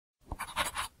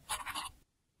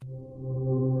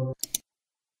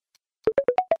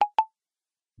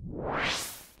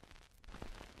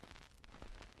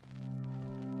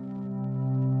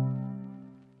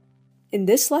In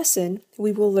this lesson,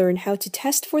 we will learn how to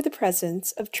test for the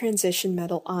presence of transition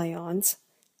metal ions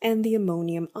and the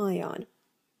ammonium ion.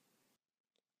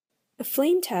 A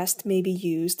flame test may be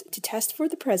used to test for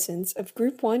the presence of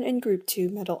group 1 and group 2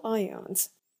 metal ions,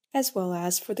 as well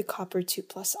as for the copper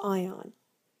 2+ ion.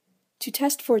 To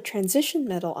test for transition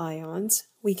metal ions,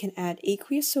 we can add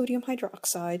aqueous sodium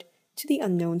hydroxide to the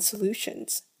unknown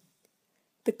solutions.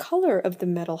 The color of the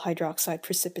metal hydroxide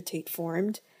precipitate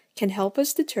formed can help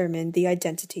us determine the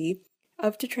identity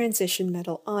of the transition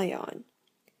metal ion.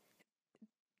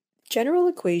 General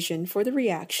equation for the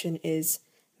reaction is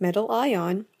metal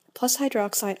ion plus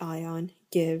hydroxide ion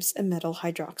gives a metal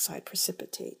hydroxide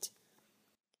precipitate.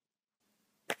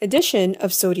 Addition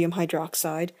of sodium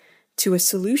hydroxide to a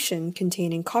solution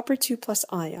containing copper 2+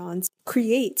 ions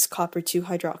creates copper 2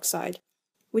 hydroxide,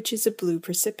 which is a blue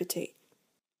precipitate.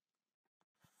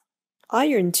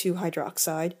 Iron 2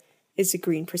 hydroxide is a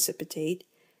green precipitate,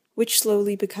 which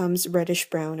slowly becomes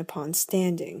reddish-brown upon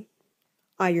standing.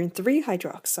 Iron 3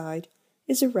 hydroxide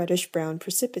is a reddish-brown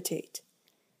precipitate.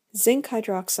 Zinc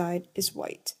hydroxide is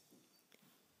white.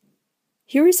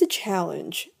 Here is a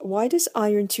challenge. Why does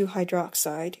iron 2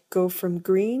 hydroxide go from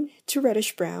green to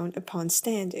reddish-brown upon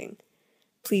standing?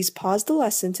 Please pause the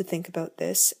lesson to think about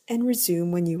this and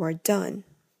resume when you are done.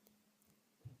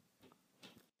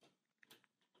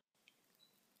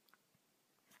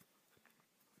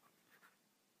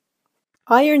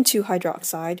 Iron 2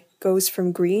 hydroxide goes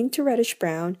from green to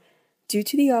reddish-brown due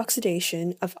to the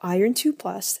oxidation of iron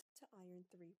 2+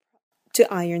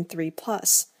 to iron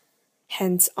 3+.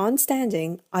 Hence, on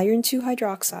standing, iron 2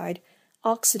 hydroxide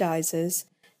oxidizes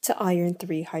to iron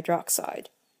 3 hydroxide.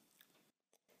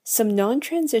 Some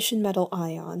non-transition metal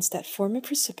ions that form a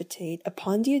precipitate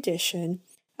upon the addition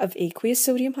of aqueous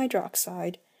sodium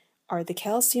hydroxide are the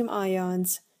calcium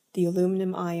ions, the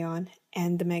aluminum ion,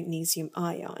 and the magnesium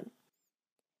ion.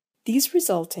 These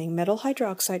resulting metal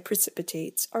hydroxide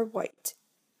precipitates are white.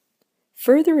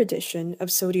 Further addition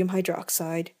of sodium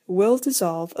hydroxide will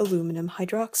dissolve aluminum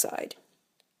hydroxide.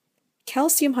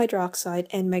 Calcium hydroxide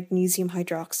and magnesium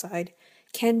hydroxide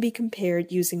can be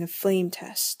compared using a flame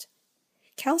test.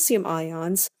 Calcium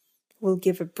ions will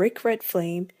give a brick red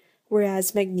flame,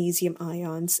 whereas magnesium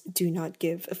ions do not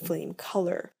give a flame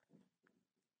color.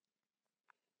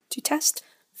 To test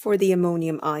for the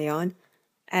ammonium ion,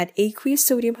 add aqueous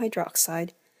sodium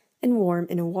hydroxide and warm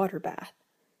in a water bath.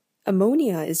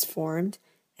 Ammonia is formed,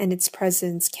 and its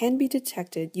presence can be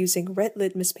detected using red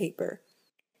litmus paper,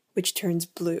 which turns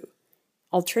blue.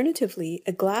 Alternatively,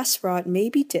 a glass rod may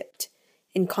be dipped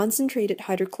in concentrated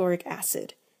hydrochloric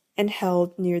acid and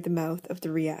held near the mouth of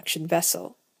the reaction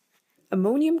vessel.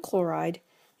 Ammonium chloride,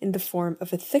 in the form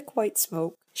of a thick white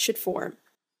smoke, should form.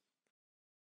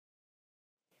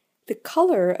 The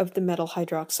color of the metal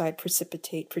hydroxide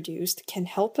precipitate produced can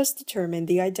help us determine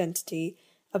the identity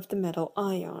of the metal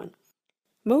ion.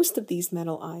 Most of these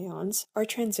metal ions are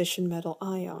transition metal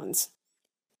ions.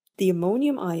 The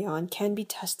ammonium ion can be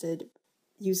tested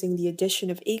using the addition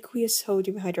of aqueous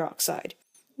sodium hydroxide,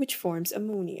 which forms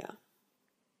ammonia.